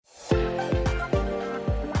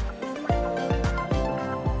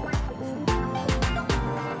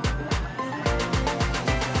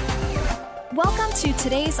to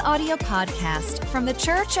today's audio podcast from the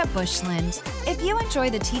Church at Bushland. If you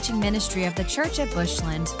enjoy the teaching ministry of the Church at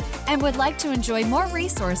Bushland and would like to enjoy more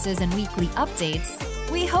resources and weekly updates,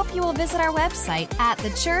 we hope you will visit our website at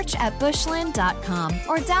thechurchatbushland.com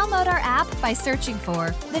or download our app by searching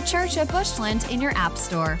for The Church at Bushland in your app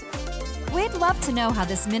store. We'd love to know how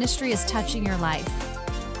this ministry is touching your life.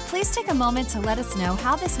 Please take a moment to let us know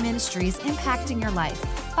how this ministry is impacting your life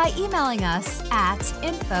by emailing us at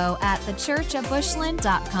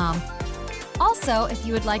info@thechurchatbushland.com. Also, if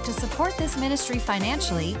you would like to support this ministry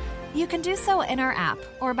financially, you can do so in our app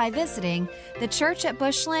or by visiting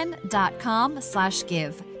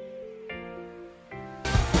thechurchatbushland.com/give.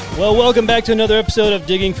 Well, welcome back to another episode of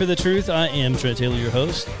Digging for the Truth. I am Trent Taylor, your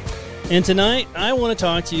host. And tonight, I want to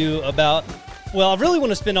talk to you about, I really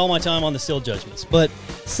want to spend all my time on the seal judgments, but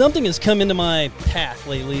something has come into my path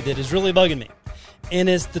lately that is really bugging me. And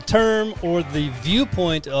it's the term or the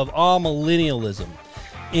viewpoint of amillennialism.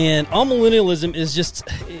 And amillennialism is just,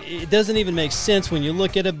 it doesn't even make sense when you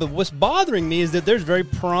look at it. But what's bothering me is that there's very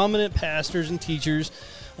prominent pastors and teachers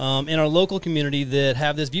in our local community that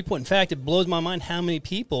have this viewpoint. In fact, it blows my mind how many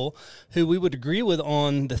people who we would agree with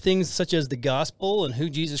on the things such as the gospel and who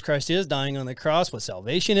Jesus Christ is, dying on the cross, what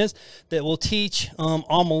salvation is, that will teach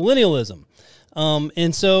amillennialism.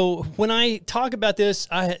 And so when I talk about this,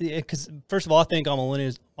 because first of all, I think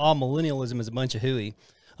amillennialism is a bunch of hooey.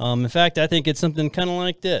 In fact, I think it's something kind of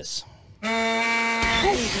like this.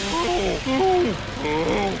 I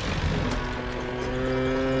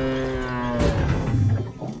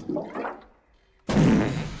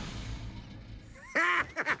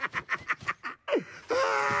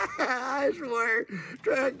swear,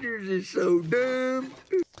 tractors is so dumb.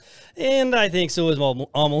 And I think so is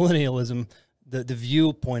amillennialism, the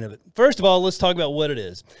viewpoint of it. First of all, let's talk about what it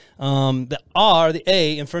is. The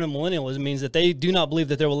A in front of millennialism means that they do not believe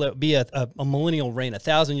that there will be a millennial reign,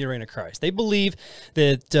 1,000-year reign of Christ. They believe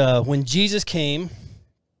that when Jesus came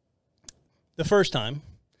the first time,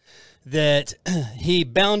 that he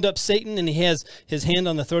bound up Satan and he has his hand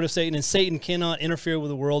on the throat of Satan, and Satan cannot interfere with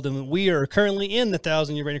the world. And we are currently in the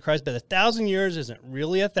 1,000-year reign of Christ, but 1,000 years isn't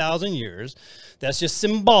really 1,000 years. That's just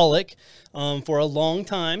symbolic for a long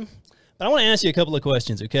time. But I want to ask you a couple of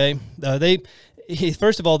questions, okay?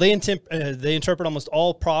 First of all, they interpret almost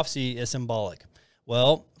all prophecy as symbolic.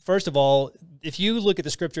 Well, first of all, if you look at the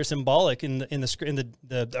scripture symbolic in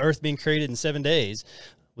the earth being created in 7 days,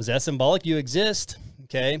 was that symbolic? You exist,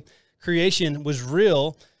 okay? Creation was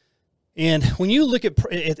real. And when you look at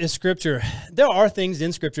Scripture, there are things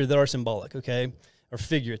in Scripture that are symbolic, okay, or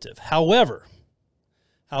figurative. However,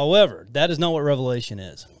 that is not what Revelation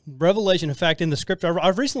is. Revelation, in fact, in the Scripture,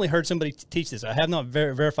 I've recently heard somebody teach this. I have not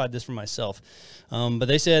verified this for myself, but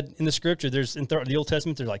they said in the Scripture, in the Old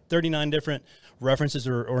Testament, there's like 39 different references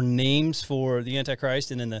or names for the Antichrist,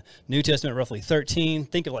 and in the New Testament, roughly 13.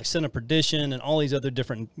 Think of like son of perdition and all these other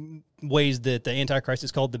different ways that the Antichrist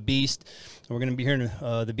is called the beast. And we're going to be hearing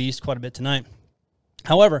the beast quite a bit tonight.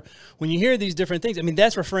 However, when you hear these different things, I mean,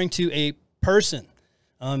 that's referring to a person.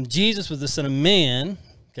 Jesus was the Son of Man.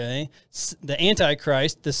 Okay, the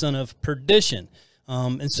Antichrist, the son of perdition.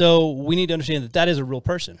 And so we need to understand that is a real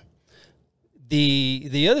person.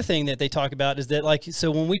 The other thing that they talk about is that, so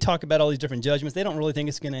when we talk about all these different judgments, they don't really think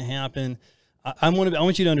it's going to happen. I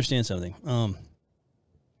want you to understand something.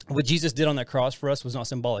 What Jesus did on that cross for us was not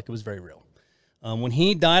symbolic. It was very real. When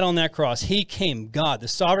he died on that cross, he came, God, the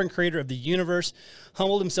sovereign creator of the universe,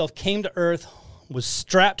 humbled himself, came to earth, was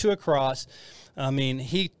strapped to a cross. I mean,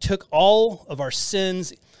 he took all of our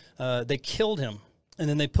sins. They killed him, and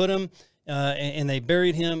then they put him, and they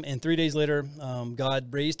buried him. And 3 days later,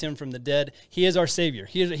 God raised him from the dead. He is our Savior.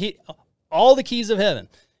 He all the keys of heaven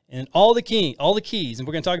and all the keys, and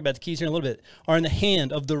we're going to talk about the keys here in a little bit, are in the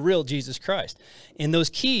hand of the real Jesus Christ. And those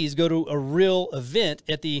keys go to a real event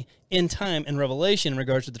at the end time in Revelation in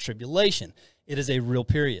regards to the tribulation. It is a real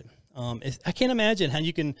period. I can't imagine how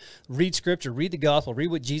you can read Scripture, read the Gospel, read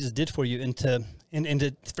what Jesus did for you, and for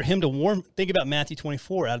him to warn. Think about Matthew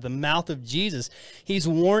 24. Out of the mouth of Jesus, he's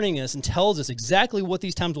warning us and tells us exactly what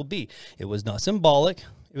these times will be. It was not symbolic.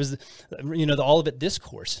 It was, the Olivet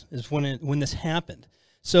Discourse is when this happened.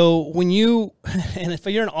 So and if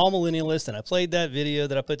you're an amillennialist and I played that video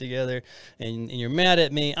that I put together and you're mad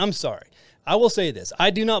at me, I'm sorry. I will say this.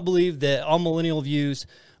 I do not believe that amillennial views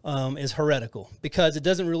is heretical, because it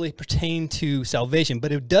doesn't really pertain to salvation,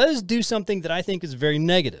 but it does do something that I think is very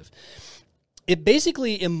negative. It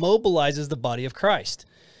basically immobilizes the body of Christ.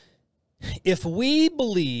 If we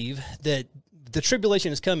believe that the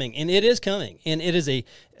tribulation is coming, and it is coming, and it is a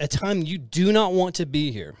time you do not want to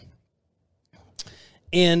be here,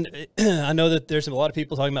 And I know that there's a lot of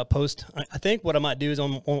people talking about post. I think what I might do is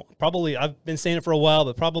probably, I've been saying it for a while,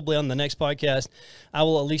 but probably on the next podcast, I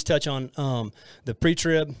will at least touch on the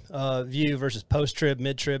pre-trib view versus post-trib,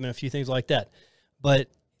 mid-trib, and a few things like that. But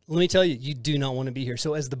let me tell you, you do not want to be here.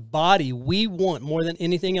 So as the body, we want more than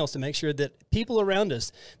anything else to make sure that people around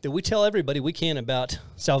us, that we tell everybody we can about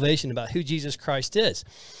salvation, about who Jesus Christ is,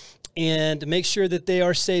 and to make sure that they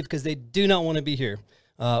are saved because they do not want to be here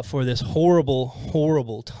for this horrible,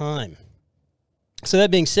 horrible time. So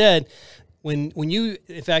that being said, when you,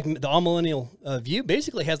 in fact, the amillennial view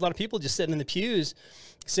basically has a lot of people just sitting in the pews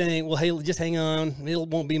saying, well, hey, just hang on, it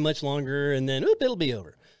won't be much longer, and then it'll be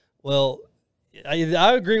over. Well,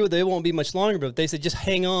 I agree with it won't be much longer, but they said just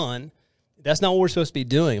hang on. That's not what we're supposed to be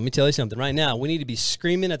doing. Let me tell you something. Right now, we need to be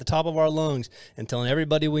screaming at the top of our lungs and telling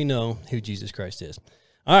everybody we know who Jesus Christ is.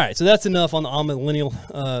 All right, so that's enough on the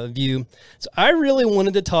amillennial view. So I really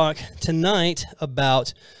wanted to talk tonight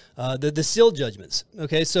about the seal judgments.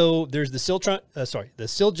 Okay, so there's the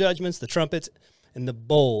seal judgments, the trumpets, and the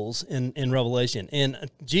bowls in Revelation.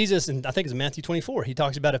 And Jesus, and I think it's in Matthew 24, he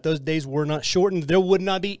talks about if those days were not shortened, there would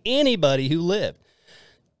not be anybody who lived.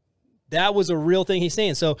 That was a real thing he's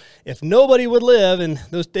saying. So if nobody would live and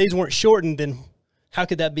those days weren't shortened, then how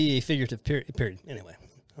could that be a figurative period? Anyway,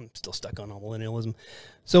 I'm still stuck on amillennialism.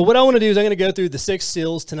 So what I want to do is I'm going to go through the 6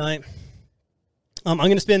 seals tonight. I'm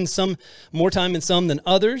going to spend some more time in some than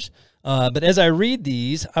others. But as I read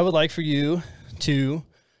these, I would like for you to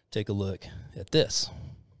take a look at this.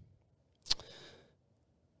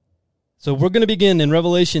 So we're going to begin in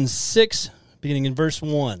Revelation 6, beginning in verse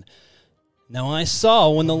 1. Now I saw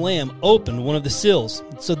when the Lamb opened one of the seals.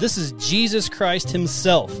 So this is Jesus Christ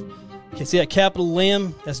himself. You can see that capital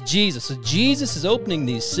Lamb? That's Jesus. So Jesus is opening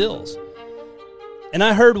these seals. And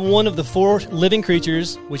I heard one of the 4 living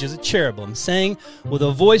creatures, which is a cherubim, saying with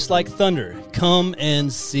a voice like thunder, "Come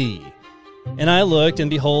and see." And I looked, and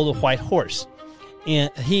behold, a white horse. And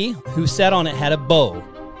he who sat on it had a bow,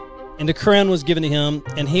 and a crown was given to him,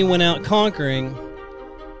 and he went out conquering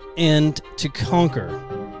and to conquer.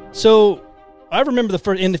 So I remember the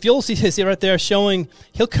first, and if you'll see right there showing,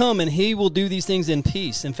 he'll come and he will do these things in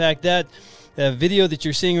peace. In fact, that video that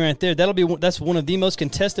you're seeing right there, that's one of the most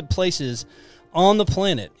contested places on the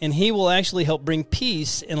planet, and he will actually help bring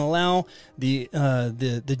peace and allow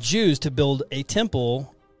the Jews to build a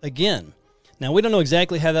temple again. Now, we don't know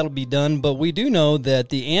exactly how that'll be done, but we do know that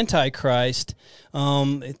the Antichrist,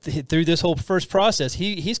 through this whole first process,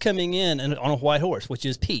 he's coming in on a white horse, which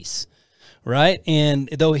is peace, right? And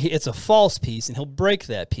though it's a false peace, and he'll break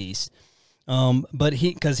that peace, but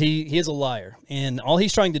because he is a liar, and all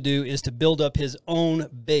he's trying to do is to build up his own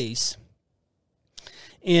base.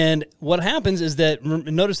 And what happens is that,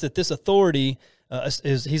 notice that this authority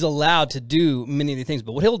he's allowed to do many of the things.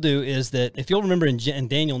 But what he'll do is that, if you'll remember in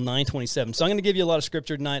Daniel 9:27, so I'm going to give you a lot of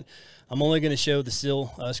scripture tonight. I'm only going to show the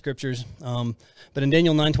seal scriptures. But in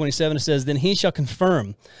Daniel 9:27, it says, "Then he shall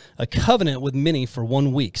confirm a covenant with many for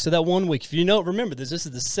 1 week." So that 1 week, if you know, remember this is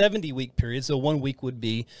the 70-week period. So 1 week would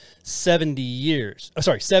be 70 years. Oh,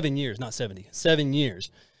 sorry, 7 years, not 70, 7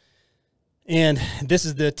 years. And this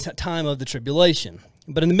is the time of the tribulation.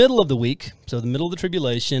 But in the middle of the week, so the middle of the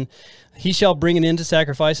tribulation, he shall bring an end to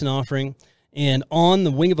sacrifice and offering, and on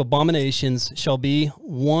the wing of abominations shall be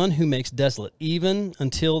one who makes desolate, even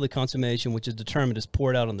until the consummation which is determined is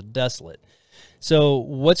poured out on the desolate. So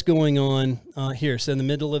what's going on here? So in the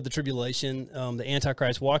middle of the tribulation, the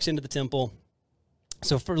Antichrist walks into the temple.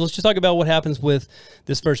 So let's just talk about what happens with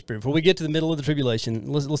this first period. Before we get to the middle of the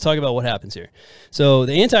tribulation, let's talk about what happens here. So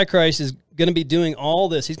the Antichrist is going to be doing all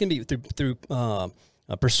this. He's going to be through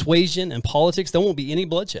persuasion and politics. There won't be any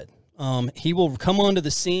bloodshed. He will come onto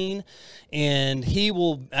the scene, and he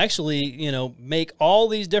will actually, make all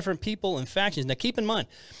these different people and factions. Now, keep in mind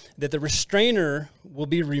that the restrainer will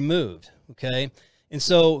be removed. Okay, and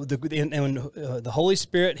so the Holy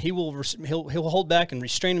Spirit, he'll hold back and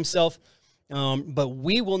restrain himself. But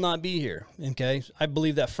we will not be here, okay? I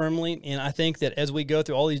believe that firmly, and I think that as we go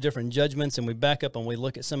through all these different judgments and we back up and we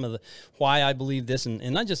look at some of the why I believe this,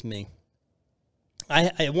 and not just me.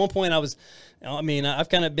 At one point I've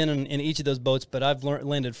kind of been in each of those boats, but I've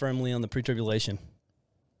landed firmly on the pre-tribulation.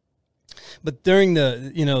 But during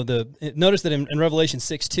notice that in Revelation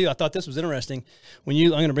 6:2, I thought this was interesting. I'm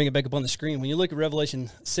going to bring it back up on the screen. When you look at Revelation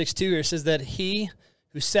 6:2, it says that he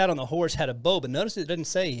who sat on the horse had a bow, but notice it doesn't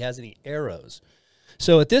say he has any arrows.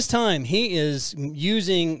 So at this time, he is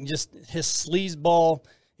using just his sleazeball,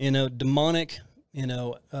 demonic,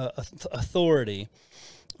 authority,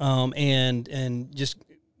 and just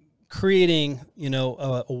creating,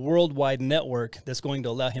 a worldwide network that's going to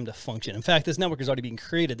allow him to function. In fact, this network is already being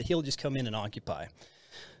created that he'll just come in and occupy.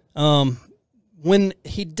 When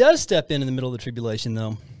he does step in the middle of the tribulation,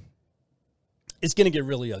 though, it's going to get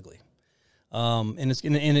really ugly. And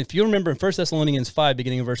if you remember in 1 Thessalonians 5,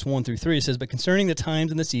 beginning in verse 1 through 3, it says, "But concerning the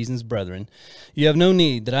times and the seasons, brethren, you have no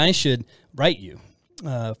need that I should write you.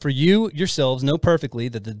 For you yourselves know perfectly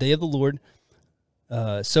that the day of the Lord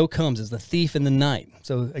so comes as the thief in the night."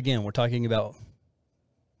 So again, we're talking about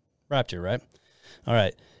rapture, right? All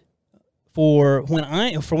right. For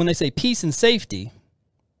when they say peace and safety,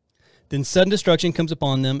 then sudden destruction comes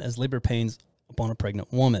upon them as labor pains upon a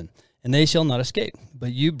pregnant woman, and they shall not escape.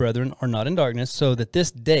 But you, brethren, are not in darkness, so that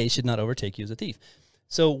this day should not overtake you as a thief.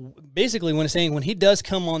 So basically, when he does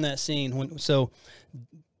come on that scene, it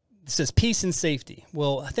says peace and safety.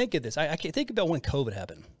 Well, think of this. I can't think about when COVID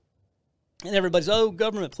happened. And everybody's, "Oh,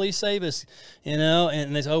 government, please save us,"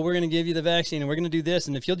 and they say, "Oh, we're going to give you the vaccine, and we're going to do this,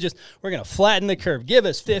 and we're going to flatten the curve. Give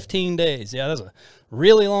us 15 days. Yeah, that's a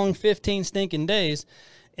really long 15 stinking days.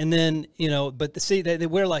 And then, but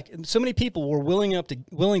we're like, so many people were willing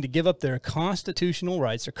to give up their constitutional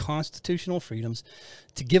rights, their constitutional freedoms,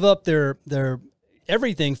 to give up their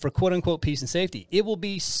everything for quote unquote peace and safety. It will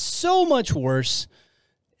be so much worse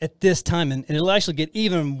at this time, and it'll actually get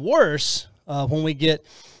even worse when we get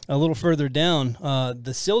a little further down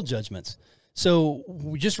the seal judgments. So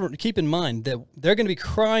just keep in mind that they're going to be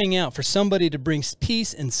crying out for somebody to bring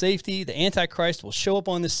peace and safety. The Antichrist will show up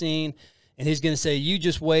on the scene, and he's going to say, "You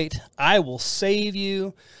just wait. I will save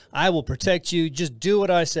you. I will protect you. Just do what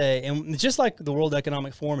I say." And just like the World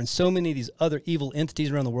Economic Forum and so many of these other evil entities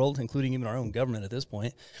around the world, including even our own government at this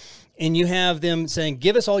point, and you have them saying,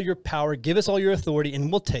 "Give us all your power, give us all your authority,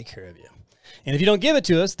 and we'll take care of you. And if you don't give it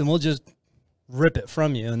to us, then we'll just rip it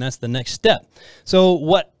from you." And that's the next step. So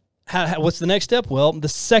what's the next step? Well, the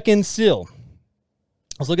second seal.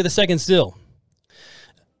 Let's look at the second seal.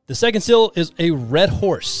 The second seal is a red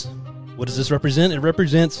horse. What does this represent? It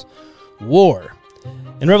represents war.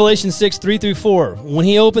 In Revelation 6, 3 through 4, when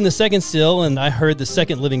he opened the second seal, and I heard the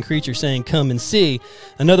second living creature saying, "Come and see,"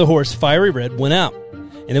 another horse, fiery red, went out.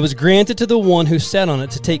 And it was granted to the one who sat on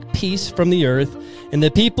it to take peace from the earth, and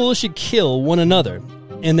the people should kill one another.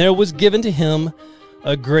 And there was given to him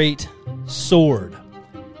a great sword.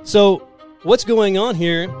 So what's going on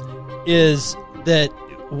here is that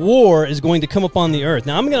war is going to come upon the earth.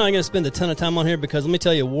 Now, I'm not going to spend a ton of time on here because let me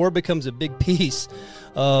tell you, war becomes a big piece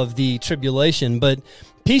of the tribulation, but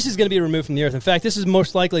peace is going to be removed from the earth. In fact, this is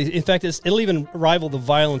most likely, it'll even rival the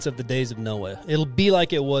violence of the days of Noah. It'll be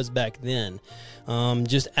like it was back then.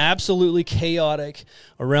 Just absolutely chaotic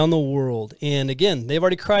around the world. And again, they've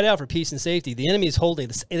already cried out for peace and safety. The enemy is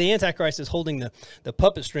the Antichrist is holding the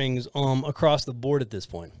puppet strings across the board at this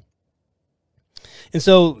point. And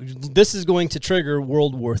so this is going to trigger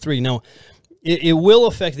World War III. Now, it will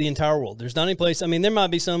affect the entire world. There's not any place, there might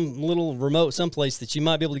be some little remote someplace that you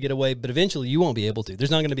might be able to get away, but eventually you won't be able to.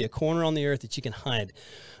 There's not going to be a corner on the earth that you can hide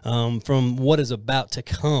from what is about to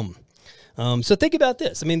come. So think about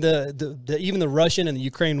this. Even the Russian and the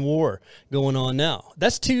Ukraine war going on now.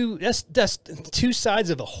 That's two sides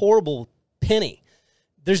of a horrible penny.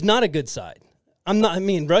 There's not a good side.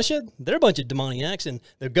 Russia, they're a bunch of demoniacs, and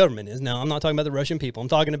their government is. Now, I'm not talking about the Russian people. I'm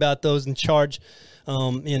talking about those in charge,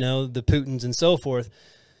 the Putins and so forth,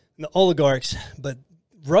 the oligarchs. But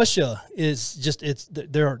Russia is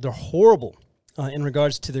they're horrible in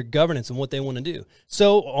regards to their governance and what they want to do.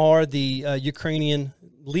 So are the Ukrainian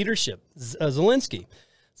leadership, Zelensky.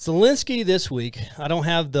 Zelensky this week, I don't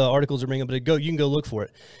have the articles to bring up, but you can go look for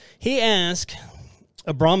it. He asked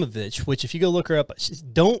Abramovich, which if you go look her up,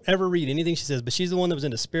 don't ever read anything she says, but she's the one that was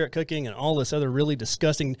into spirit cooking and all this other really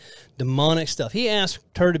disgusting demonic stuff. He asked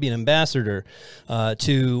her to be an ambassador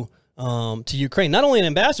to Ukraine. Not only an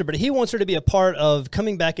ambassador, but he wants her to be a part of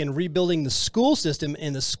coming back and rebuilding the school system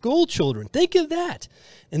and the school children. Think of that.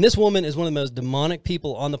 And this woman is one of the most demonic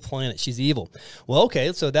people on the planet. She's evil. Well,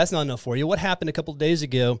 okay, so that's not enough for you. What happened a couple of days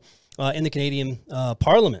ago in the Canadian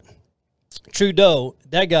Parliament? Trudeau,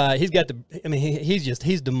 that guy, he's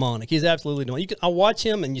demonic. He's absolutely demonic. I watch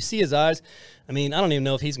him and you see his eyes. I don't even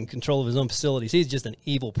know if he's in control of his own facilities. He's just an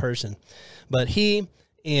evil person. But he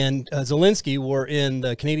and Zelensky were in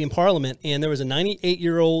the Canadian Parliament, and there was a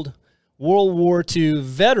 98-year-old World War II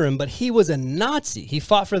veteran, but he was a Nazi. He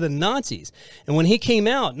fought for the Nazis. And when he came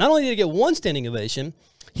out, not only did he get one standing ovation,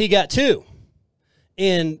 he got two.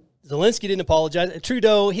 And Zelensky didn't apologize.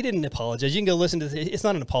 Trudeau, he didn't apologize. You can go listen to this. It's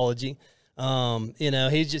not an apology.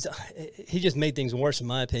 He just made things worse in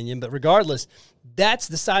my opinion. But regardless, that's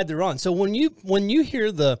the side they're on. So when you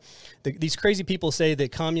hear these crazy people say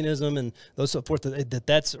that communism and those so forth,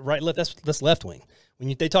 that's right, left, that's left wing.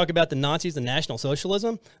 They talk about the Nazis and National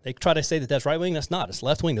Socialism, they try to say that that's right wing. That's not. It's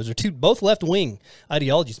left wing. Those are both left wing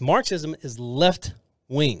ideologies. Marxism is left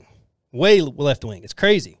wing, way left wing. It's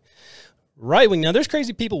crazy. Right wing. Now, there's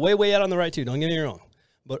crazy people way out on the right too. Don't get me wrong.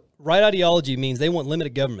 But right ideology means they want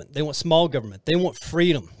limited government. They want small government. They want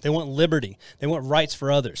freedom. They want liberty. They want rights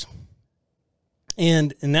for others.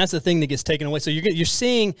 And that's the thing that gets taken away. So you're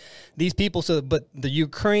seeing these people. But the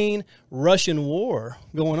Ukraine-Russian war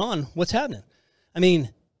going on, what's happening? I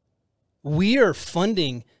mean, we are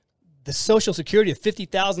funding the Social Security of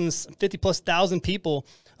 50+ thousand people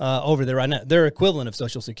over there right now. Their equivalent of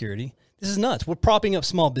Social Security. This is nuts. We're propping up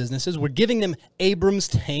small businesses. We're giving them Abrams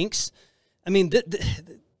tanks. I mean,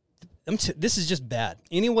 this is just bad.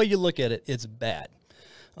 Any way you look at it, it's bad.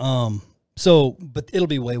 But it'll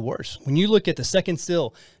be way worse. When you look at the second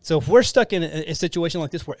still, so if we're stuck in a situation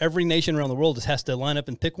like this where every nation around the world just has to line up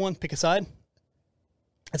and pick a side,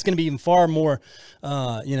 it's going to be even far more,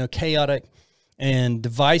 chaotic and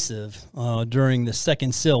divisive during the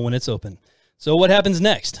second seal when it's open. So what happens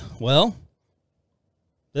next? Well,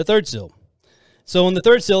 the third seal. So in the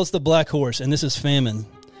third seal, it's the black horse, and this is famine.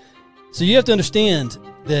 So you have to understand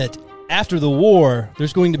that after the war,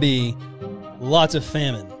 there's going to be lots of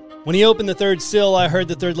famine. When he opened the third seal, I heard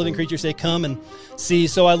the third living creature say, "Come and see."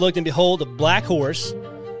 So I looked, and behold, a black horse,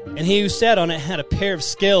 and he who sat on it had a pair of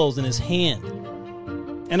scales in his hand.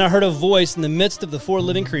 And I heard a voice in the midst of the four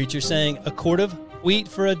living creatures saying, "A quart of wheat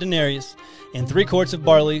for a denarius, and 3 quarts of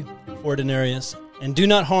barley for a denarius, and do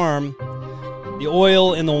not harm the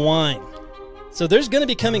oil and the wine." So there's going to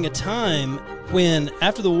be coming a time when,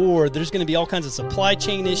 after the war, there's going to be all kinds of supply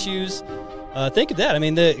chain issues. Think of that. I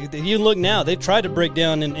mean, you look now, they've tried to break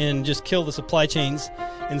down and just kill the supply chains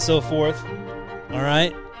and so forth. All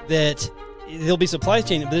right? That there'll be supply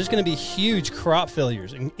chain, but there's going to be huge crop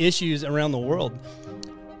failures and issues around the world.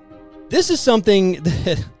 This is something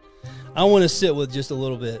that I want to sit with just a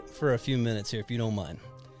little bit for a few minutes here, if you don't mind.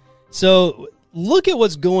 So look at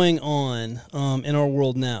what's going on in our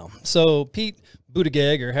world now. So Pete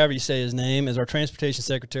Buttigieg, or however you say his name, is our transportation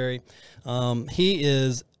secretary. He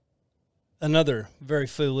is another very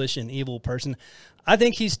foolish and evil person. I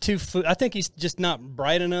think he's I think he's just not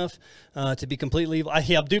bright enough to be completely evil. I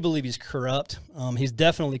do believe he's corrupt. He's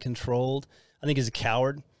definitely controlled. I think he's a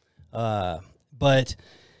coward. But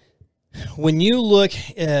when you look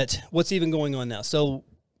at what's even going on now, so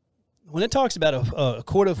when it talks about a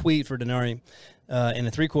quart of wheat for denarii and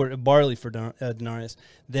a 3 quart of barley for denarius,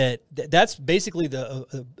 that's basically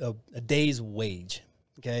a day's wage,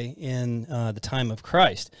 okay, in the time of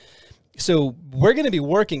Christ. So we're going to be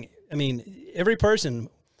working. I mean, every person,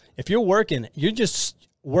 if you're working, you're just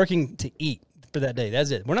working to eat for that day.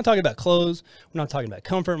 That's it. We're not talking about clothes. We're not talking about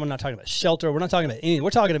comfort. We're not talking about shelter. We're not talking about anything. We're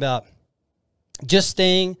talking about just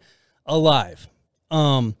staying alive.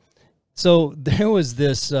 So there was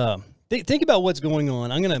this, think about what's going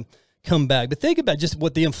on. I'm going to come back, but think about just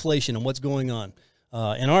what the inflation and what's going on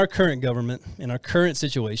in our current government, in our current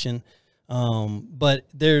situation. But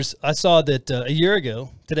I saw that a year ago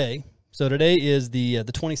today, so today is the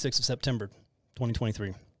 26th of September,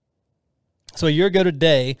 2023. So a year ago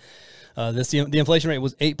today, the inflation rate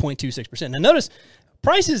was 8.26%. Now notice,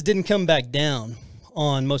 prices didn't come back down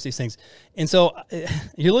on most of these things. And so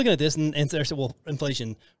you're looking at this and there's, well,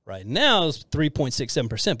 inflation right now is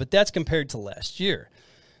 3.67%, but that's compared to last year.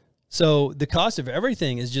 So the cost of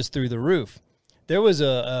everything is just through the roof. There was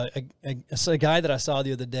a guy that I saw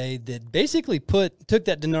the other day that basically took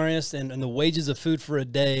that denarius and the wages of food for a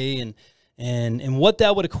day and what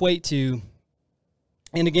that would equate to.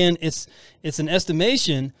 And again, it's an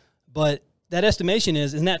estimation, but that estimation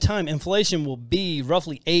is in that time inflation will be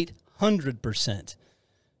roughly 800%.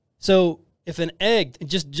 So if an egg,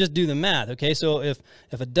 just do the math, okay? So if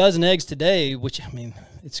a dozen eggs today, which, I mean,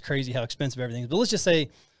 it's crazy how expensive everything is, but let's just say,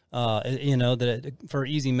 that for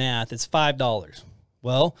easy math, it's $5.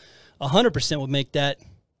 Well, 100% would make that,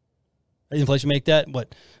 inflation make that,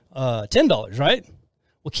 what, $10, right?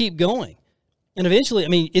 We'll keep going. And eventually, I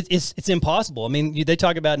mean, it's impossible. I mean, they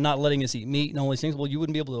talk about not letting us eat meat and all these things. Well, you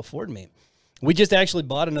wouldn't be able to afford meat. We just actually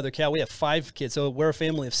bought another cow. We have 5 kids, so we're a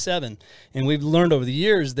family of 7. And we've learned over the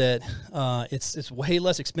years that it's way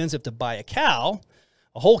less expensive to buy a cow,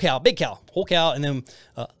 a whole cow, big cow, whole cow, and then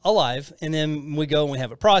alive, and then we go and we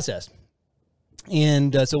have it processed.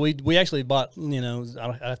 And so we actually bought,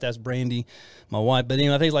 I have to ask Brandy, my wife, but I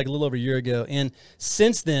think it's like a little over a year ago. And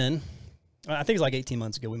since then, I think it's like 18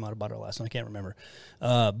 months ago, we might have bought our last one. I can't remember.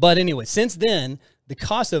 But anyway, since then, the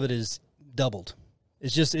cost of it is doubled.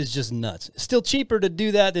 It's just nuts. It's still cheaper to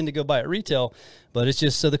do that than to go buy it retail, but it's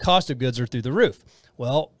just so the cost of goods are through the roof.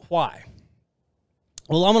 Well, why?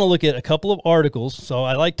 Well, I'm going to look at a couple of articles. So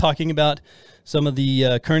I like talking about some of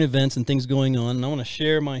the current events and things going on. And I want to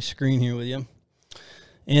share my screen here with you.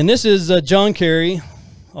 And this is John Kerry.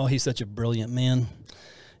 Oh, he's such a brilliant man.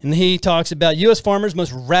 And he talks about U.S. farmers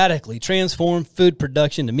must radically transform food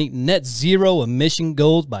production to meet net zero emission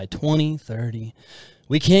goals by 2030.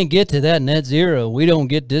 We can't get to that net zero. We don't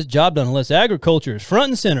get this job done unless agriculture is front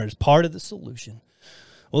and center as part of the solution.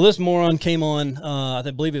 Well, this moron came on, I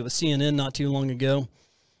believe it was CNN not too long ago,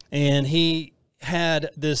 and he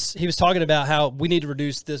was talking about how we need to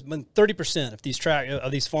reduce this 30% of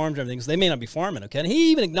these farms and everything, because they may not be farming, okay? And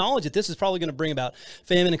he even acknowledged that this is probably going to bring about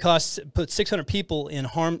famine and put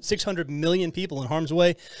 600 million people in harm's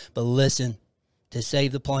way. But listen, to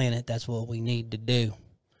save the planet, that's what we need to do.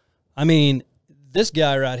 I mean, this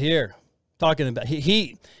guy right here talking about,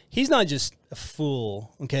 he's not just a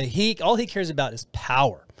fool, okay? All he cares about is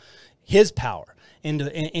power, his power.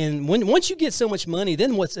 And once you get so much money,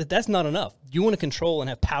 then that's not enough. You want to control and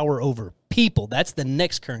have power over people. That's the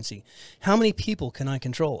next currency. How many people can I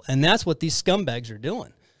control? And that's what these scumbags are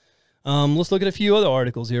doing. Let's look at a few other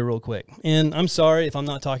articles here real quick. And I'm sorry if I'm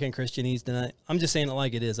not talking Christianese tonight. I'm just saying it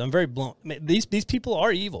like it is. I'm very blunt. These people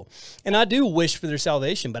are evil. And I do wish for their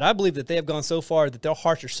salvation, but I believe that they have gone so far that their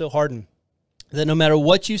hearts are so hardened that no matter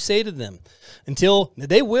what you say to them, until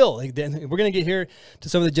they will, we're going to get here to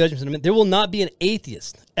some of the judgments in a minute, there will not be an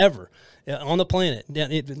atheist ever on the planet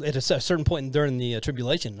at a certain point during the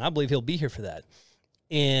tribulation. And I believe he'll be here for that.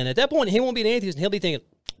 And at that point, he won't be an atheist, and he'll be thinking,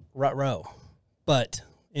 right row. But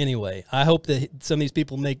anyway, I hope that some of these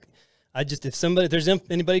people if there's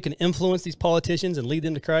anybody who can influence these politicians and lead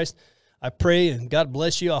them to Christ, I pray and God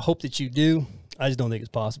bless you. I hope that you do. I just don't think it's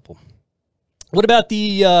possible. What about do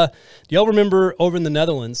y'all remember over in the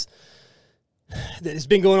Netherlands? It's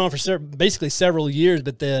been going on for basically several years,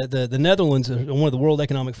 but the Netherlands are one of the World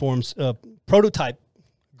Economic Forum's prototype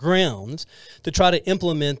grounds to try to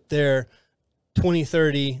implement their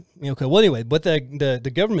 2030. Okay, well, anyway, what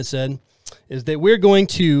the government said is that we're going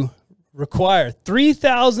to require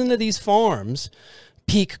 3,000 of these farms,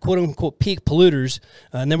 quote unquote peak polluters,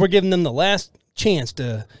 and then we're giving them the last chance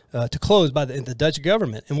to close by the Dutch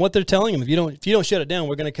government. And what they're telling them, if you don't shut it down,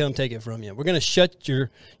 we're going to come take it from you. We're going to shut your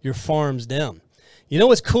farms down. You know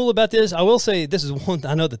what's cool about this? I will say this is one.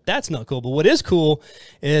 I know that's not cool, but what is cool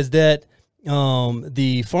is that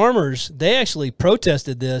the farmers, they actually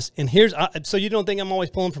protested this. And so you don't think I'm always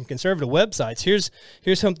pulling from conservative websites.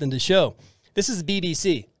 Here's something to show. This is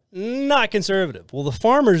BBC. Not conservative. Well, the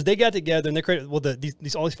farmers, they got together and they created. Well,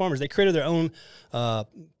 all these farmers, they created their own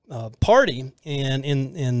party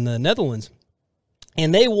in the Netherlands,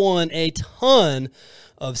 and they won a ton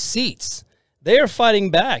of seats. They are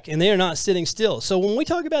fighting back, and they are not sitting still. So when we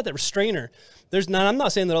talk about that restrainer, I'm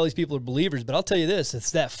not saying that all these people are believers, but I'll tell you this: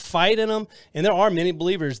 it's that fight in them, and there are many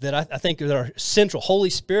believers that I think that are central. Holy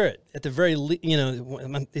Spirit, at the very,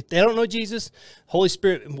 if they don't know Jesus, Holy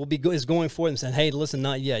Spirit is going for them, saying, "Hey, listen,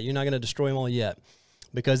 not yet. You're not going to destroy them all yet,"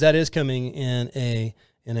 because that is coming in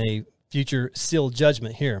a future sealed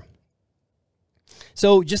judgment here.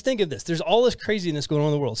 So just think of this. There's all this craziness going on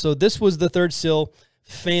in the world. So this was the third seal,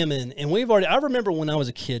 famine. And I remember when I was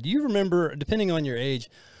a kid, do you remember, depending on your age,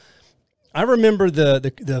 I remember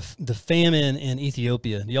the famine in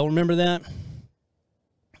Ethiopia. Do y'all remember that?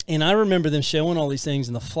 And I remember them showing all these things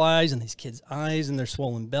and the flies in these kids' eyes and their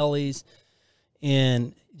swollen bellies.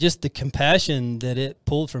 And just the compassion that it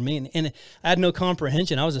pulled for me. And I had no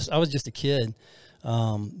comprehension. I was just a kid.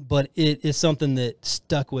 But it is something that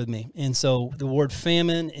stuck with me. And so the word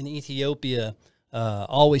famine in Ethiopia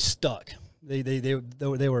always stuck.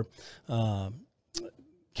 They were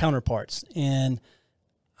counterparts. And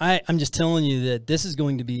I'm just telling you that this is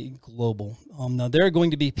going to be global. Now, there are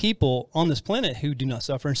going to be people on this planet who do not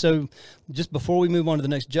suffer. And so just before we move on to the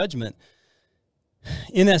next judgment,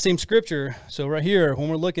 in that same scripture, so right here, when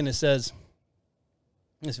we're looking, it says,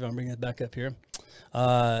 let's see if I'm bringing it back up here,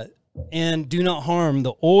 and do not harm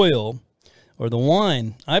the oil or the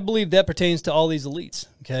wine. I believe that pertains to all these elites,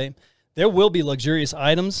 okay? There will be luxurious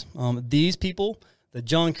items. These people, the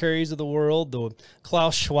John Kerrys of the world, the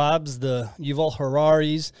Klaus Schwabs, the Yuval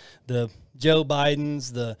Hararis, the Joe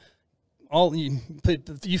Bidens,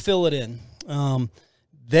 you fill it in.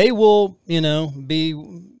 They will,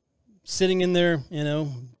 be sitting in their,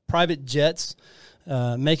 private jets,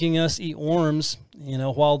 making us eat worms,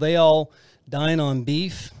 while they all dine on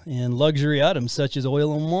beef and luxury items such as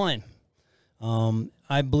oil and wine.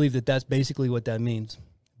 I believe that that's basically what that means.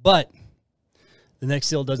 But the next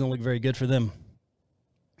seal doesn't look very good for them.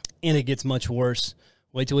 And it gets much worse.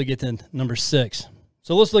 Wait till we get to number 6.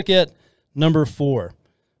 So let's look at number 4.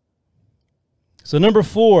 So number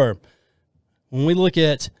 4, when we look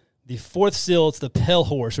at the fourth seal, it's the pale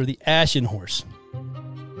horse or the ashen horse.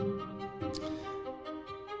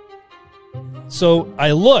 So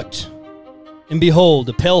I looked, and behold,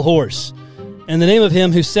 a pale horse, and the name of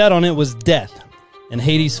him who sat on it was Death, and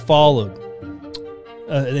Hades followed.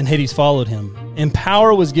 Him. And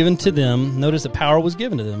power was given to them. Notice that power was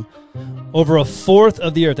given to them over a fourth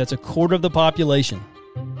of the earth. That's a quarter of the population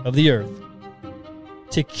of the earth.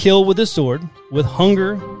 To kill with the sword, with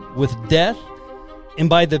hunger, with death, and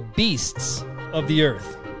by the beasts of the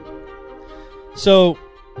earth. So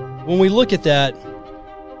when we look at that,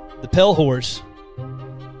 the pale horse,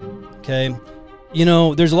 okay, you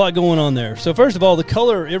know, there's a lot going on there. So first of all, the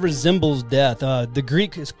color, it resembles death. The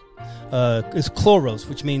Greek is chloros,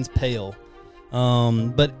 which means pale.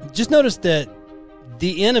 But just notice that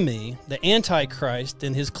the enemy, the Antichrist,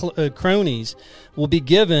 and his cronies will be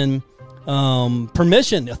given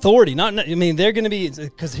permission, authority. They're going to be,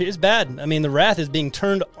 because it's bad. I mean, the wrath is being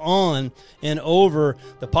turned on and over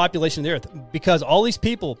the population of the earth because all these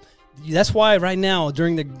people. That's why right now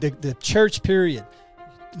during the church period,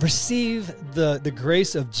 receive the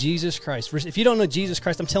grace of Jesus Christ. If you don't know Jesus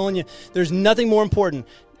Christ, I'm telling you, there's nothing more important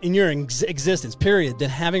in your existence, period, than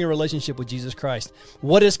having a relationship with Jesus Christ.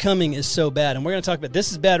 What is coming is so bad. And we're going to talk about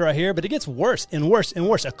this is bad right here, but it gets worse and worse and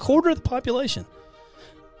worse. A quarter of the population.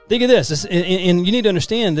 Think of this, and you need to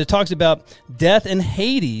understand that it talks about death and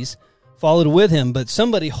Hades followed with him, but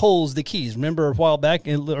somebody holds the keys. Remember a while back,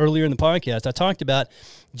 earlier in the podcast, I talked about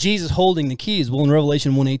Jesus holding the keys. Well, in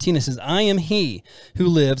Revelation 1:18, it says, I am he who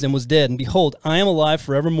lives and was dead, and behold, I am alive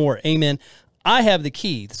forevermore. Amen. I have the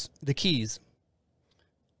keys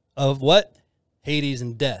of what? Hades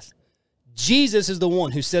and death. Jesus is the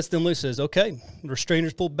one who sets them loose, says, okay,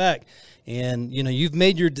 restrainers pulled back, and you've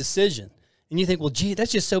made your decision. And you think, well, gee,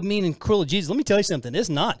 that's just so mean and cruel of Jesus. Let me tell you something. It's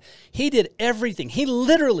not. He did everything. He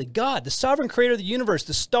literally, God, the sovereign creator of the universe,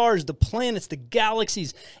 the stars, the planets, the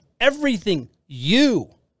galaxies, everything, you.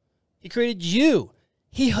 He created you.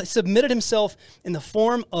 He submitted himself in the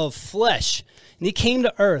form of flesh, and he came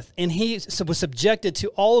to earth, and he was subjected to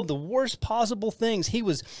all of the worst possible things. He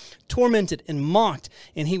was tormented and mocked,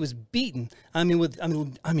 and he was beaten.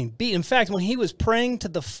 Beaten. In fact, when he was praying to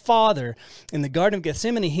the Father in the Garden of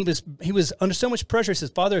Gethsemane, he was under so much pressure. He says,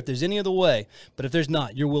 Father, if there's any other way, but if there's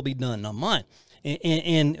not, your will be done, not mine.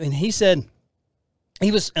 And he said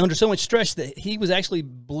he was under so much stress that he was actually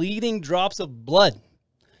bleeding drops of blood.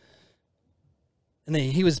 And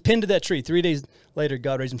then he was pinned to that tree. 3 days later,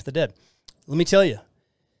 God raised him from the dead. Let me tell you,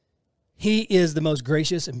 he is the most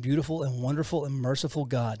gracious and beautiful and wonderful and merciful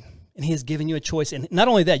God. And he has given you a choice. And not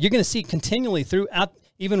only that, you're going to see continually throughout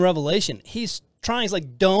even Revelation, he's trying, he's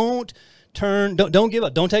like, don't give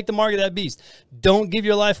up. Don't take the mark of that beast. Don't give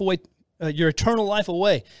your life away, your eternal life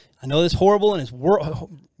away. I know it's horrible and it's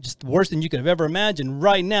just worse than you could have ever imagined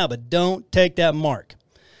right now, but don't take that mark.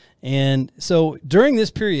 And so during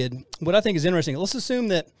this period, what I think is interesting, let's assume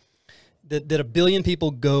that a billion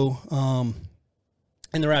people go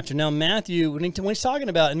in the rapture. Now, Matthew, when he's talking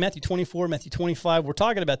about in Matthew 24, Matthew 25, we're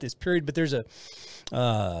talking about this period, but there's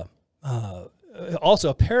also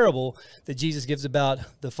a parable that Jesus gives about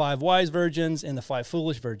the 5 wise virgins and the 5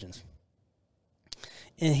 foolish virgins.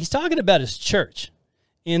 And he's talking about his church.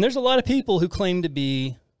 And there's a lot of people who claim to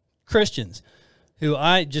be Christians who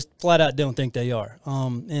I just flat out don't think they are.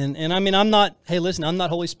 I'm not, hey, listen, I'm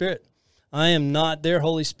not Holy Spirit. I am not their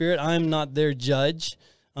Holy Spirit. I am not their judge.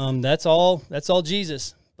 That's all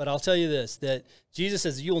Jesus. But I'll tell you this, that Jesus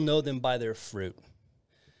says you will know them by their fruit.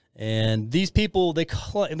 And these people, they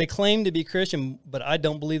claim to be Christian, but I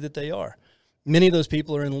don't believe that they are. Many of those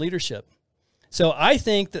people are in leadership. So I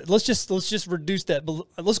think that let's just reduce that.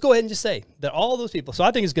 Let's go ahead and just say that all those people. So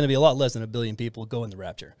I think it's going to be a lot less than 1 billion people go in the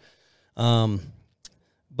rapture.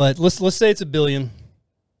 But let's say it's 1 billion.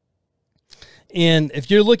 And if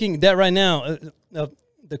you're looking at that right now,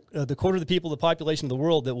 the quarter of the people, the population of the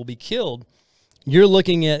world that will be killed, you're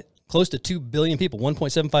looking at close to 2 billion people,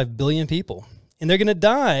 1.75 billion people. And they're going to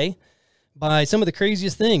die by some of the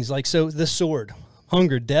craziest things, like the sword,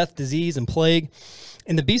 hunger, death, disease, and plague.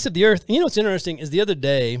 And the beasts of the earth, what's interesting is the other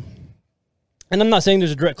day, and I'm not saying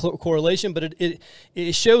there's a direct correlation, but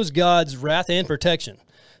it shows God's wrath and protection.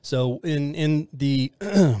 So in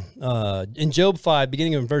Job 5,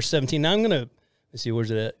 beginning of verse 17, now I'm going to, let's see, where's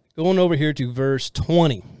it at? Going over here to verse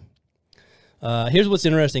 20. Here's what's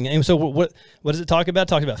interesting. And so what does it talk about? It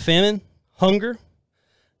talks about famine, hunger,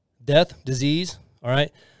 death, disease, all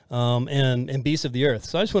right, and beasts of the earth.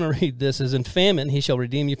 So I just want to read this. As in famine, he shall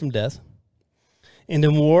redeem you from death. and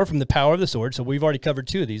in war from the power of the sword. So we've already covered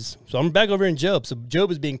 2 of these. So I'm back over in Job. So Job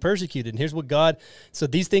is being persecuted, and here's what God, so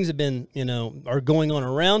these things have been, are going on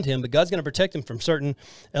around him, but God's going to protect him from certain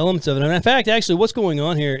elements of it. And in fact, actually, what's going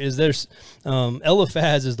on here is there's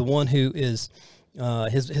Eliphaz is the one who is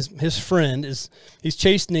his friend, he's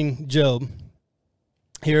chastening Job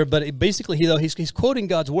here, but basically he's quoting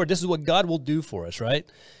God's word. This is what God will do for us, right?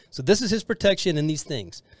 So this is his protection in these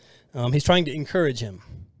things. He's trying to encourage him.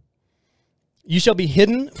 You shall be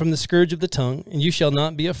hidden from the scourge of the tongue, and you shall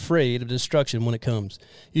not be afraid of destruction when it comes.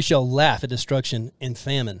 You shall laugh at destruction and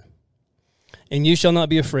famine, and you shall not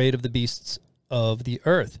be afraid of the beasts of the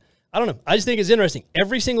earth. I don't know. I just think it's interesting.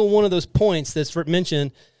 Every single one of those points that's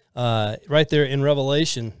mentioned right there in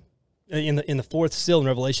Revelation, in the 4th seal in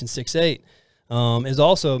Revelation 6:8, is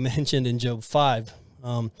also mentioned in Job 5.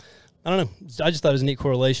 I don't know. I just thought it was a neat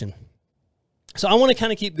correlation. So I want to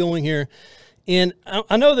kind of keep going here. And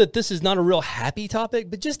I know that this is not a real happy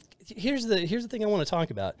topic, but just here's the thing I want to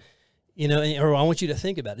talk about, or I want you to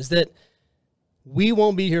think about, is that we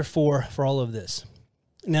won't be here for all of this.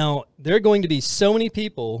 Now, there are going to be so many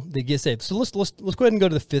people that get saved. So let's go ahead and go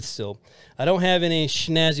to the 5th seal. I don't have any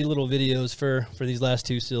snazzy little videos for these last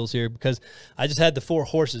 2 seals here because I just had the 4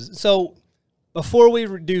 horses. So before we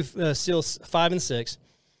do seals 5 and 6,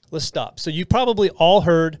 let's stop. So you probably all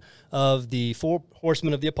heard of the 4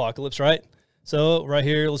 horsemen of the apocalypse, right? So right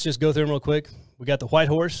here, let's just go through them real quick. We got the white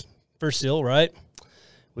horse, first seal, right?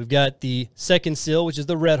 We've got the 2nd seal, which is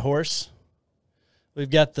the red horse. We've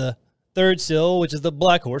got the 3rd seal, which is the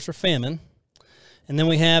black horse or famine. And then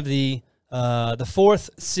we have the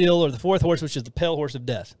 4th seal or the 4th horse, which is the pale horse of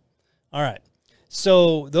death. All right.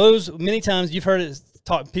 So those, many times you've heard it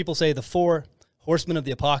people say the 4 horsemen of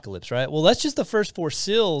the apocalypse, right? Well, that's just the first 4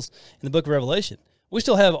 seals in the book of Revelation. We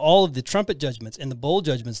still have all of the trumpet judgments and the bowl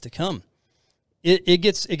judgments to come. It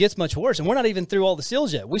gets much worse, and we're not even through all the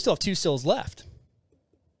seals yet. We still have 2 seals left.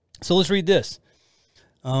 So let's read this.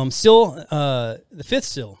 The 5th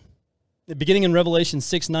seal, beginning in Revelation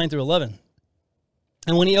 6:9-11.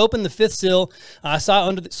 And when he opened the 5th seal, I saw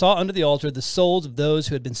under the altar the souls of those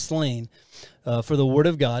who had been slain for the word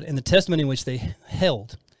of God and the testimony which they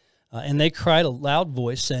held. And they cried a loud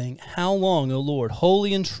voice, saying, "How long, O Lord,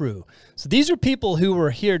 holy and true?" So these are people who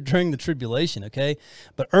were here during the tribulation, okay?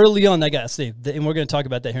 But early on, they got saved. And we're going to talk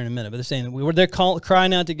about that here in a minute. But they're saying, we were there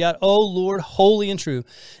crying out to God, "O Lord, holy and true,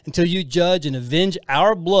 until you judge and avenge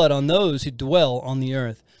our blood on those who dwell on the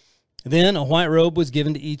earth." Then a white robe was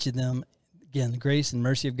given to each of them. Again, the grace and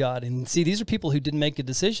mercy of God. And see, these are people who didn't make a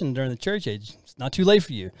decision during the church age. It's not too late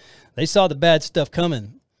for you. They saw the bad stuff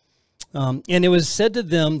coming. And it was said to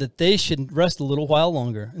them that they should rest a little while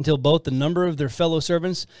longer until both the number of their fellow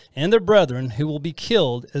servants and their brethren who will be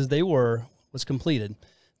killed as they were was completed.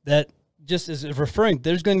 That just is referring,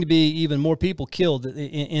 there's going to be even more people killed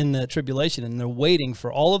in the tribulation, and they're waiting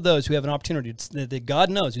for all of those who have an opportunity that God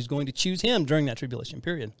knows who's going to choose him during that tribulation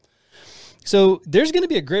period. So there's going to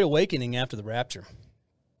be a great awakening after the rapture.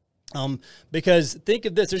 Because think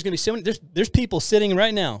of this, there's going to be so many, there's people sitting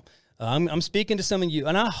right now. I'm speaking to some of you,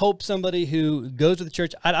 and I hope somebody who goes to the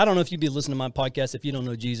church, I don't know if you'd be listening to my podcast if you don't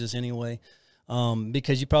know Jesus anyway,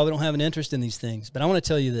 because you probably don't have an interest in these things. But I want to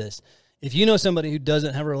tell you this. If you know somebody who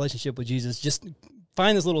doesn't have a relationship with Jesus, just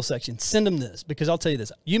find this little section, send them this, because I'll tell you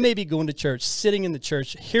this. You may be going to church, sitting in the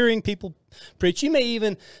church, hearing people preach. You may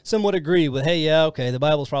even somewhat agree with, hey, yeah, okay, the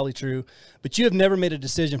Bible's probably true, but you have never made a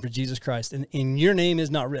decision for Jesus Christ, and your name is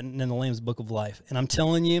not written in the Lamb's Book of Life. And I'm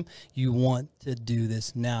telling you, you want to do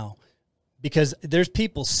this now. Because there's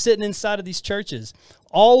people sitting inside of these churches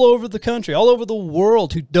all over the country, all over the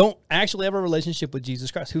world, who don't actually have a relationship with Jesus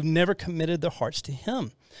Christ, who've never committed their hearts to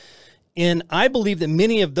him. And I believe that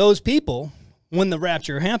many of those people, when the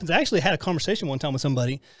rapture happens, I actually had a conversation one time with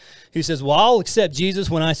somebody who says, well, I'll accept Jesus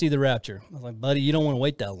when I see the rapture. I was like, buddy, you don't want to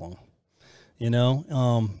wait that long.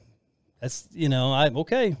 That's,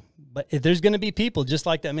 okay. But if there's going to be people just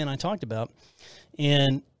like that man I talked about,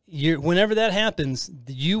 and whenever that happens,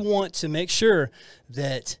 you want to make sure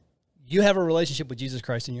that you have a relationship with Jesus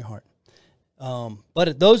Christ in your heart.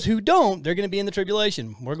 But those who don't, they're going to be in the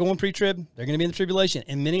tribulation. We're going pre-trib. They're going to be in the tribulation.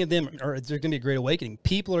 And many of them, there's going to be a great awakening.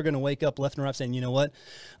 People are going to wake up left and right saying, you know what?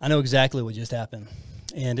 I know exactly what just happened.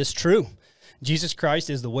 And it's true. Jesus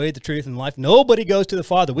Christ is the way, the truth, and the life. Nobody goes to the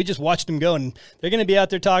Father. We just watched them go, and they're going to be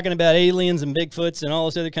out there talking about aliens and Bigfoots and all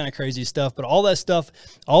this other kind of crazy stuff. But all that stuff,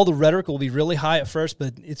 all the rhetoric will be really high at first,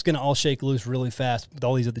 but it's going to all shake loose really fast with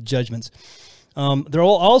all these other judgments. There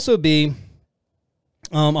will also be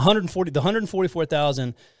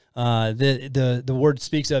 144,000. The word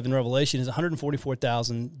speaks of in Revelation is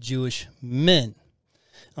 144,000 Jewish men,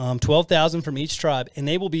 12,000 from each tribe, and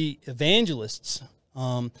they will be evangelists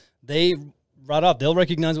They right off, they'll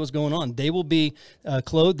recognize what's going on. They will be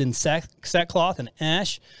clothed in sackcloth and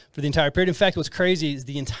ash for the entire period. In fact, what's crazy is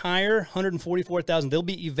the entire 144,000, they'll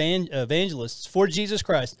be evangelists for Jesus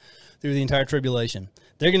Christ through the entire tribulation.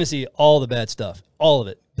 They're going to see all the bad stuff, all of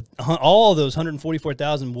it. But all of those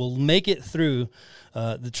 144,000 will make it through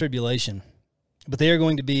the tribulation. But they are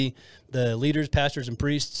going to be the leaders, pastors, and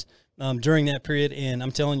priests during that period. And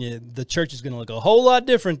I'm telling you, the church is going to look a whole lot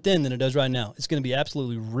different then than it does right now. It's going to be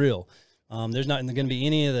absolutely real. There's not going to be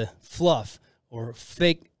any of the fluff or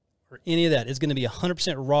fake or any of that. It's going to be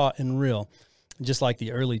 100% raw and real, just like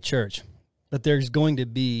the early church. But there's going to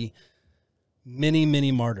be many,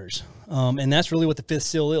 many martyrs. And that's really what the fifth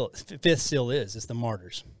seal is. It's the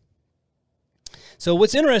martyrs. So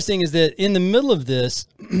what's interesting is that in the middle of this,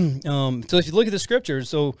 so if you look at the scriptures,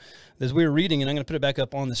 so as we were reading, and I'm going to put it back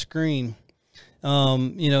up on the screen,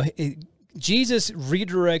 Jesus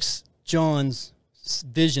redirects John's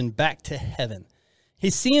vision back to heaven.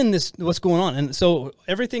 He's seeing this, what's going on. And so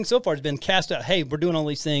everything so far has been cast out. Hey, we're doing all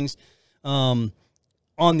these things on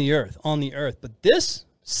the earth. But this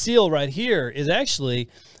seal right here is actually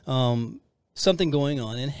something going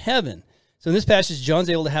on in heaven. So in this passage, John's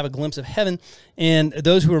able to have a glimpse of heaven and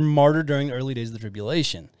those who were martyred during the early days of the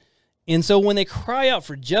tribulation. And so when they cry out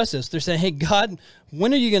for justice, they're saying, hey, God,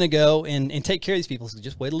 when are you going to go and take care of these people? So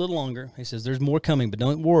just wait a little longer. He says, there's more coming, but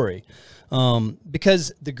don't worry.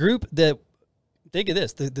 Because the group that, think of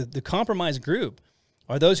this, the compromised group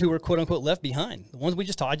are those who were, quote unquote, left behind. The ones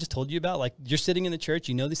I just told you about, like you're sitting in the church,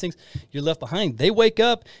 you know these things, you're left behind. They wake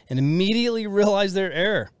up and immediately realize their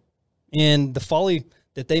error and the folly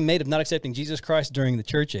that they made of not accepting Jesus Christ during the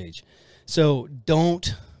church age. So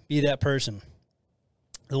don't be that person.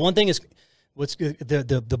 The one thing is,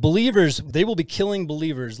 the believers, they will be killing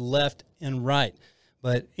believers left and right.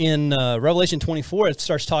 But in Revelation 24, it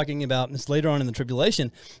starts talking about, and it's later on in the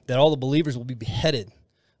tribulation, that all the believers will be beheaded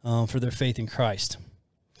for their faith in Christ.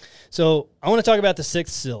 So I want to talk about the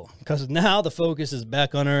sixth seal, because now the focus is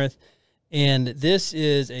back on earth, and this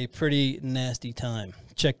is a pretty nasty time.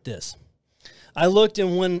 Check this. I looked,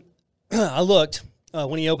 and when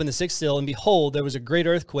he opened the sixth seal, and behold, there was a great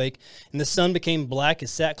earthquake, and the sun became black as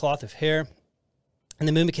sackcloth of hair, and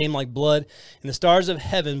the moon became like blood, and the stars of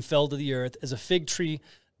heaven fell to the earth as a fig tree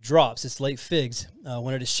drops its late figs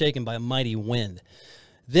when it is shaken by a mighty wind.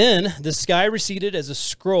 Then the sky receded as a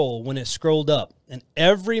scroll when it scrolled up, and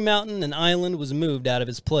every mountain and island was moved out of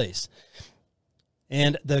its place.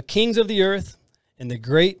 And the kings of the earth and the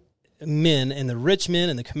great men and the rich men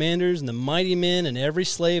and the commanders and the mighty men and every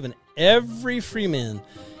slave and every free man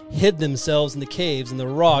hid themselves in the caves and the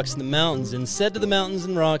rocks and the mountains, and said to the mountains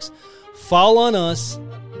and rocks, fall on us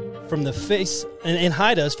from the face and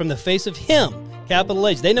hide us from the face of him, capital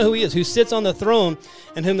H. They know who he is, who sits on the throne,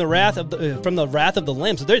 and whom from the wrath of the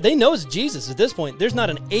Lamb. So they know it's Jesus at this point. There's not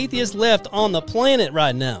an atheist left on the planet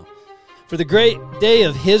right now. For the great day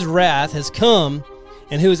of his wrath has come,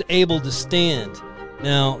 and who is able to stand.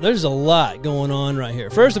 Now, there's a lot going on right here.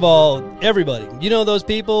 First of all, everybody, you know those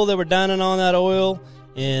people that were dining on that oil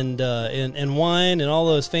and wine and all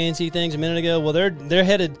those fancy things a minute ago? Well, they're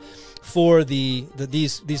headed for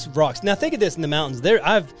these rocks. Now, think of this in the mountains.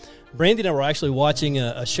 Brandy and I were actually watching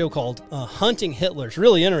a show called Hunting Hitler. It's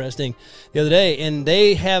really interesting the other day, and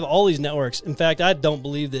they have all these networks. In fact, I don't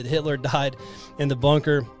believe that Hitler died in the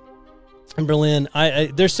bunker in Berlin.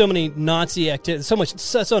 There's so many Nazi activities, so much,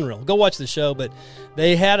 it's unreal. Go watch the show, but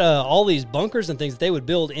they had all these bunkers and things that they would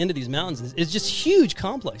build into these mountains. It's just huge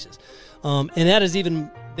complexes. And that has even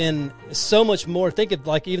been so much more. Think of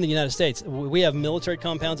like even the United States. We have military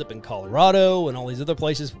compounds up in Colorado and all these other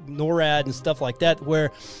places, NORAD and stuff like that,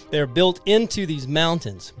 where they're built into these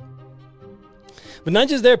mountains. But not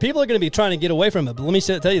just there, people are going to be trying to get away from it. But let me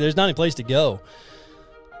tell you, there's not any place to go.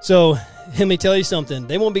 So let me tell you something.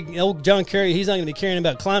 They won't be, old John Kerry, he's not going to be caring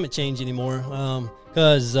about climate change anymore,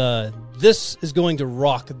 because this is going to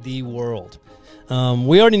rock the world.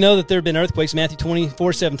 We already know that there have been earthquakes. Matthew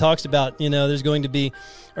 24:7 talks about, there's going to be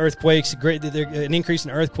earthquakes, an increase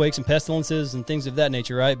in earthquakes and pestilences and things of that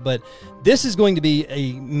nature, right? But this is going to be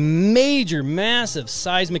a major, massive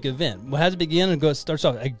seismic event. What has to begin and starts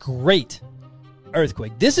off a great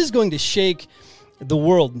earthquake. This is going to shake the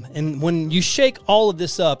world. And when you shake all of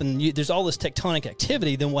this up and there's all this tectonic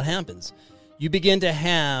activity, then what happens? You begin to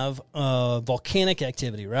have volcanic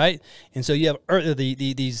activity, right? And so you have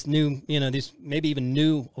these new, these maybe even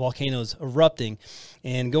new volcanoes erupting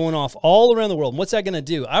and going off all around the world. And what's that going to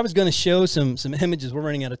do? I was going to show some images. We're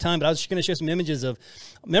running out of time, but I was just going to show some images of,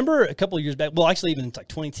 remember a couple of years back, well, actually even like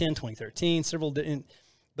 2010, 2013,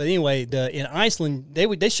 but anyway, in Iceland,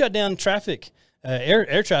 they shut down traffic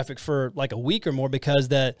air traffic for like a week or more because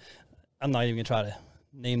that, I'm not even going to try to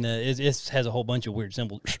name that. It has a whole bunch of weird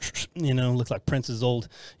symbols, looks like Prince is old,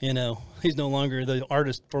 he's no longer the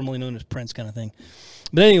artist formerly known as Prince kind of thing.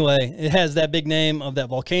 But anyway, it has that big name of that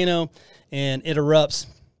volcano, and it erupts.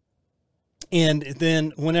 And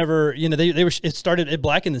then whenever, it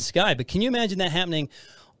blackened the sky. But can you imagine that happening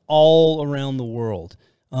all around the world?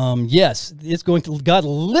 Yes, God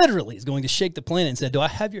literally is going to shake the planet and say, do I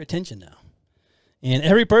have your attention now? And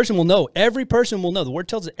every person will know. Every person will know. The word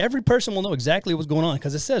tells us every person will know exactly what's going on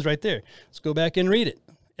because it says right there. Let's go back and read it.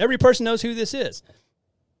 Every person knows who this is.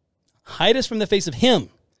 Hide us from the face of him,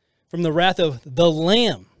 from the wrath of the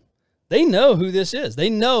Lamb. They know who this is. They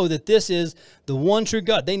know that this is the one true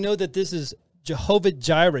God. They know that this is Jehovah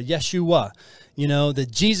Jireh, Yeshua, that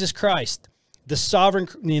Jesus Christ, the sovereign,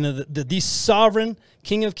 the sovereign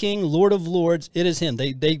King of Kings, Lord of Lords. It is him.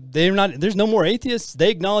 They're not. There's no more atheists.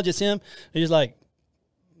 They acknowledge it's him.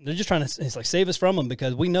 They're just trying to save us from him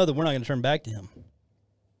because we know that we're not going to turn back to him.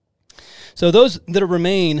 So those that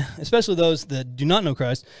remain, especially those that do not know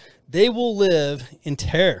Christ, they will live in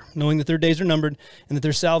terror, knowing that their days are numbered and that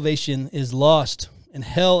their salvation is lost, and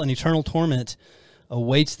hell and eternal torment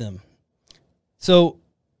awaits them. So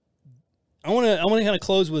I want to kind of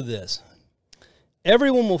close with this.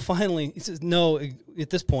 Everyone will finally know at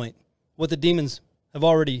this point what the demons have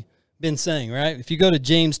already been saying, right? If you go to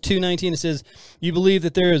James 2:19, it says, "You believe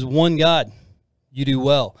that there is one God. You do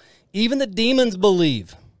well. Even the demons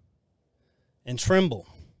believe and tremble."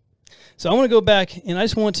 So I want to go back, and I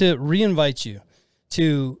just want to re-invite you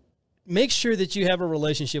to make sure that you have a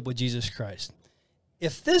relationship with Jesus Christ.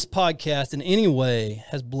 If this podcast in any way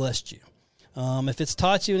has blessed you, if it's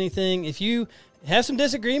taught you anything, if you have some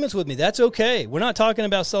disagreements with me, that's okay. We're not talking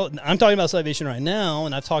about I'm talking about salvation right now,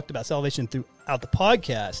 and I've talked about salvation throughout the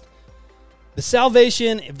podcast. But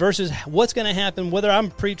salvation versus what's going to happen, whether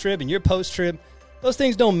I'm pre-trib and you're post-trib, those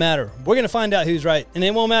things don't matter. We're going to find out who's right, and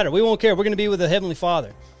it won't matter. We won't care. We're going to be with the Heavenly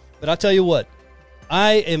Father. But I'll tell you what,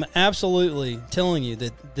 I am absolutely telling you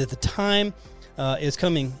that the time is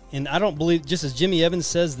coming, and I don't believe, just as Jimmy Evans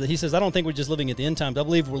says, that he says, I don't think we're just living at the end times. I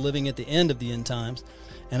believe we're living at the end of the end times,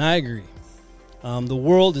 and I agree. The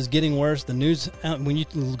world is getting worse. The news, when you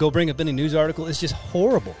go bring up any news article, it's just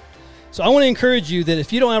horrible. So I want to encourage you that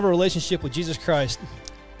if you don't have a relationship with Jesus Christ,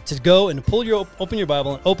 to go and open your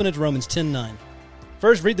Bible and open it to Romans 10:9.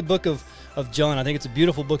 First, read the book of John. I think it's a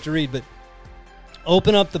beautiful book to read, but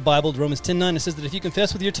open up the Bible to Romans 10:9. It says that if you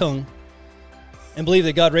confess with your tongue and believe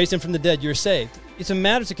that God raised him from the dead, you're saved. It's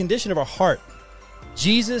a condition of our heart.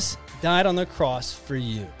 Jesus died on the cross for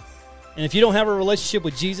you. And if you don't have a relationship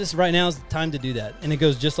with Jesus, right now is the time to do that. And it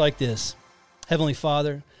goes just like this. Heavenly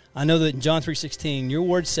Father, I know that in John 3:16, your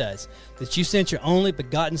word says that you sent your only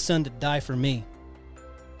begotten Son to die for me.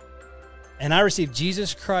 And I received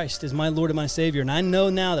Jesus Christ as my Lord and my Savior, and I know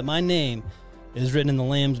now that my name is written in the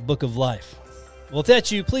Lamb's book of life. Well, if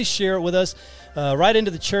that's you, please share it with us. Write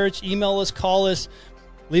into the church, email us, call us,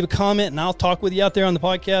 leave a comment, and I'll talk with you out there on the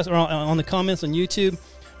podcast or on the comments on YouTube.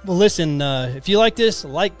 Well, listen, if you like this,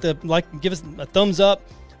 give us a thumbs up,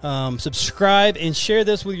 subscribe, and share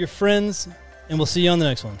this with your friends, and we'll see you on the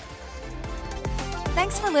next one.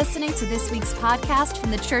 Thanks for listening to this week's podcast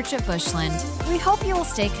from the Church at Bushland. We hope you will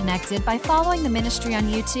stay connected by following the ministry on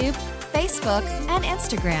YouTube, Facebook, and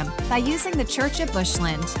Instagram by using the Church at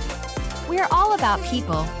Bushland. We are all about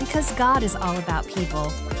people because God is all about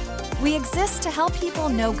people. We exist to help people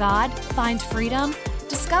know God, find freedom,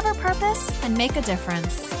 discover purpose, and make a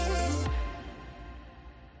difference.